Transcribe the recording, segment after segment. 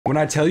When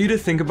I tell you to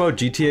think about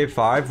GTA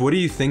 5, what do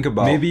you think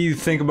about? Maybe you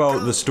think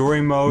about the story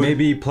mode,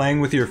 maybe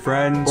playing with your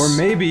friends, or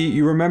maybe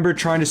you remember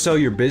trying to sell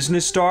your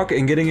business stock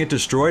and getting it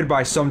destroyed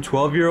by some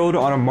 12-year-old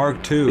on a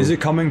Mark II. Is it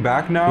coming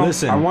back now?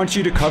 Listen, I want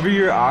you to cover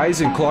your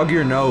eyes and clog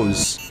your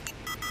nose.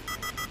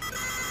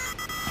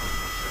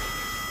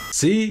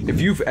 See, if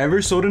you've ever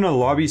sold in a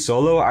lobby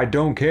solo, I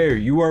don't care.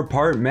 You are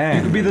part man.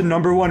 You could be the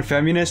 #1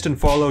 feminist and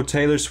follow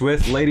Taylor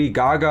Swift, Lady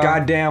Gaga,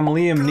 goddamn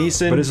Liam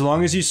Neeson, but as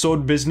long as you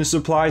sold business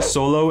supplies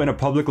solo in a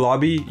public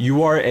lobby,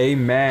 you are a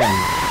man.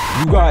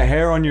 You got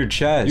hair on your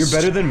chest.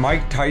 You're better than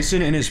Mike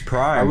Tyson in his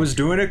prime. I was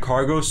doing a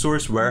cargo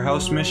source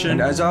warehouse mission,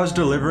 and as I was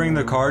delivering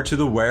the car to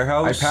the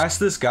warehouse, I passed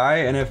this guy,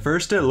 and at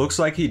first it looks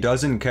like he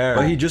doesn't care,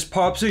 but he just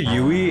pops a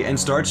Yui and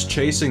starts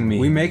chasing me.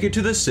 We make it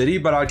to the city,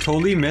 but I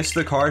totally missed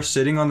the car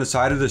sitting on the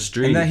side of the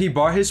street, and that he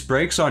bought his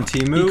brakes on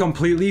Temu. He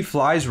completely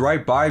flies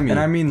right by me, and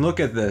I mean, look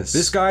at this.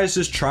 This guy is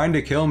just trying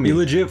to kill me. He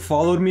legit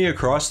followed me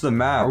across the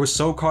map. I was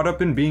so caught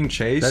up in being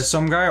chased that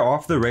some guy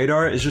off the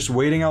radar is just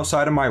waiting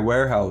outside of my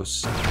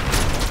warehouse.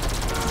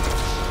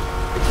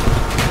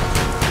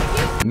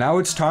 Now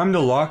it's time to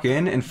lock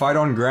in and fight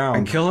on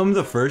ground. I kill him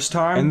the first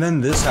time, and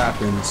then this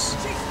happens.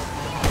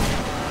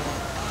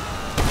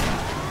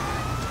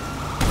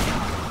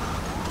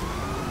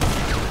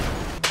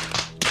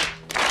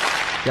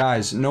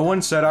 Guys, no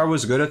one said I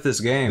was good at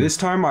this game. This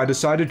time I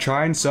decided to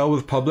try and sell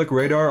with public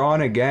radar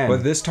on again,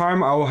 but this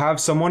time I will have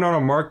someone on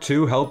a Mark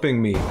II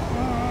helping me.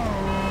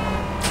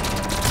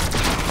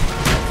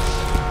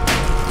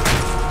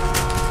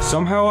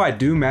 Somehow I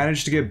do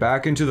manage to get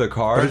back into the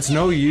car, but it's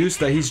no use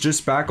that he's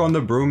just back on the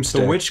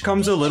broomstick. The witch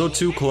comes a little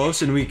too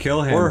close and we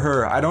kill him. Or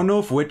her. I don't know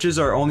if witches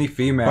are only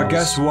females. But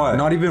guess what?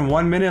 Not even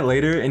 1 minute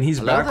later and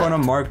he's back on a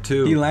Mark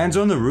II. He lands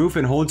on the roof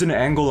and holds an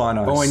angle on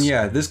us. Oh, and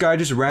yeah, this guy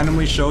just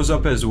randomly shows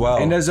up as well.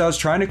 And as I was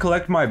trying to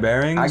collect my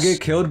bearings, I get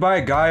killed by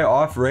a guy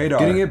off radar.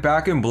 Getting it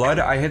back in blood,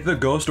 I hit the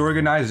ghost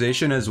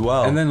organization as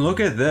well. And then look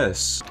at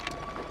this.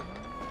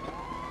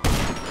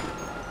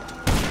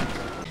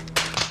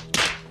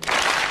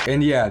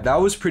 And yeah, that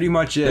was pretty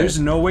much it. There's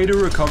no way to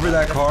recover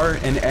that car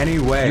in any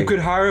way. You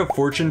could hire a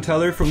fortune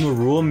teller from the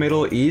rural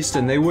Middle East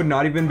and they would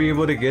not even be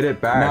able to get it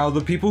back. Now,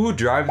 the people who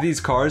drive these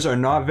cars are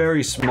not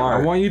very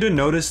smart. I want you to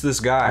notice this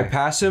guy. I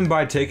pass him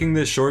by taking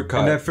this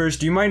shortcut. And at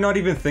first, you might not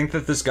even think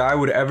that this guy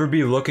would ever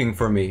be looking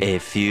for me. A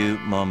few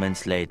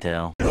moments later.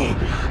 No.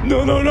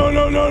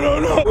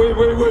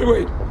 Wait.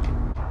 Wait.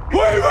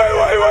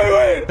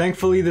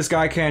 Thankfully, this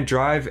guy can't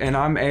drive, and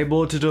I'm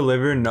able to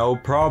deliver no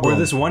problem. Or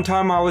this one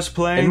time I was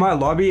playing, in my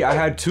lobby, I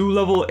had 2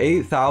 level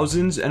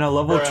 8000s and a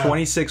level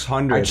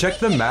 2600. I checked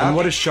the map, and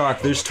what a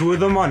shock, there's 2 of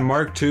them on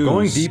Mark IIs.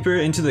 Going deeper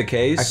into the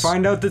case, I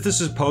find out that the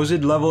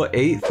supposed level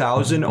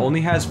 8000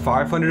 only has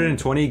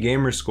 520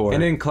 gamer score.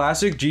 And in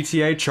classic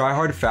GTA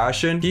tryhard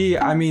fashion,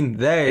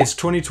 it's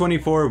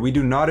 2024, we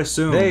do not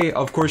assume. They,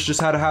 of course,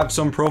 just had to have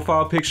some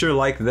profile picture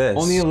like this.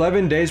 Only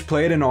 11 days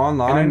played and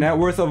online, and a net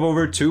worth of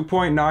over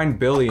 2.9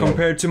 billion,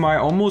 compared to my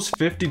almost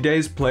 50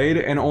 days played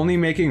and only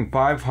making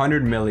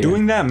 500 million.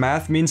 Doing that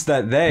math means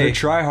that they, the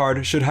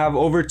tryhard, should have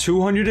over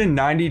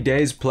 290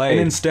 days played,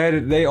 and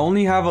instead they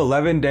only have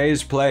 11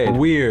 days played.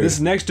 Weird. This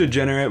next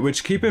degenerate,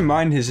 which keep in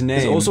mind his name,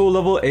 is also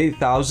level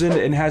 8000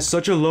 and has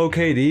such a low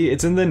KD,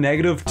 it's in the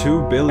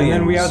 -2 billion.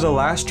 And then we have the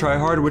last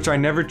tryhard, which I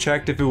never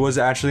checked if it was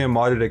actually a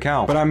modded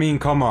account, but I mean,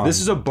 come on.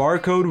 This is a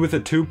barcode with a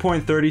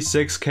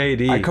 2.36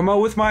 KD. I come out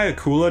with my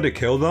Akula to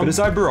kill them, but as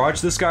I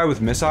barrage this guy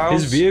with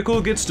missiles, his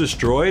vehicle gets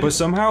destroyed, but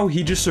somehow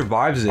he just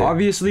survives it.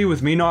 Obviously,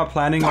 with me not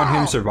planning on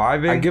him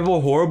surviving, I give a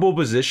horrible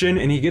position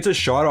and he gets a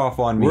shot off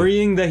on me.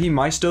 Worrying that he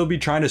might still be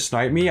trying to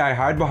snipe me, I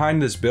hide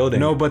behind this building.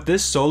 No, but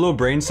this solo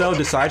brain cell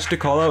decides to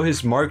call out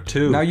his Mark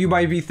II. Now you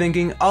might be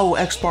thinking, oh,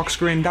 Xbox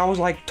Grin, that was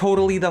like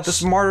totally the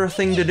smarter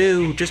thing to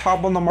do. Just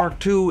hop on the Mark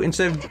II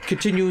instead of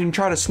continuing to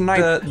try to snipe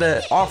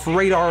the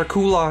off-radar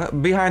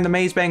Akula behind the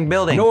Maze Bank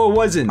building. No, it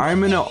wasn't.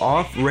 I'm in an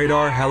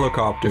off-radar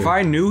helicopter. If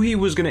I knew he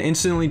was gonna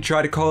instantly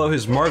try to call out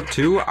his Mark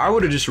II, I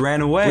would have just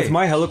ran away. With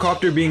my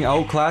helicopter being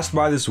outclassed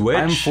by this witch,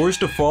 I'm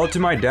forced to fall to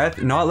my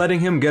death, not letting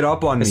him get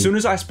up on me. As soon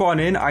as I spawn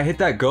in, I hit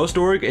that ghost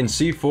org in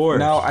C4.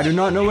 Now, I do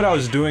not know what I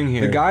was doing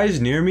here. The guy is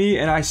near me,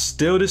 and I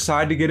still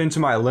decide to get into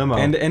my limo.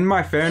 And in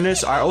my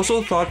fairness, I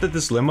also thought that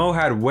this limo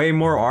had way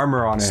more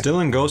armor on it. Still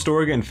in ghost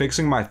org and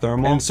fixing my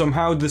thermal, and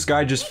somehow this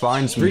guy just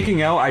finds me.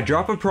 Freaking out, I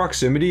drop a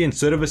proximity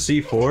instead of a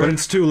C4, but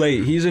it's too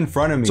late. He's in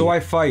front of me. So I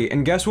fight,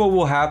 and guess what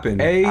will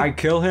happen? A, I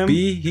kill him.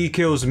 B, he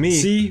kills me.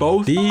 C,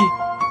 both. D.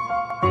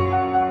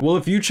 Well,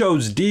 if you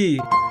chose D,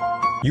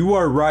 you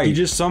are right. He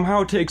just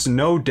somehow takes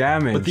no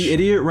damage. But the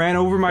idiot ran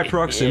over my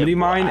proximity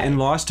mine and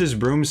lost his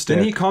broomstick.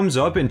 Then he comes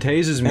up and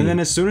tases me. And then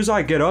as soon as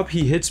I get up,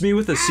 he hits me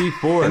with a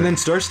C4 and then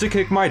starts to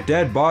kick my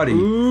dead body.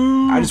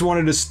 Ooh. I just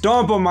wanted to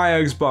stomp on my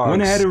Xbox.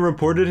 Went ahead and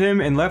reported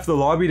him and left the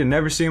lobby to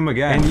never see him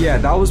again. And yeah,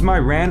 that was my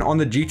rant on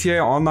the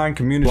GTA Online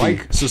community.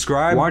 Like,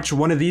 subscribe, watch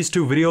one of these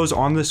 2 videos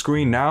on the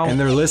screen now, and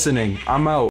they're listening. I'm out.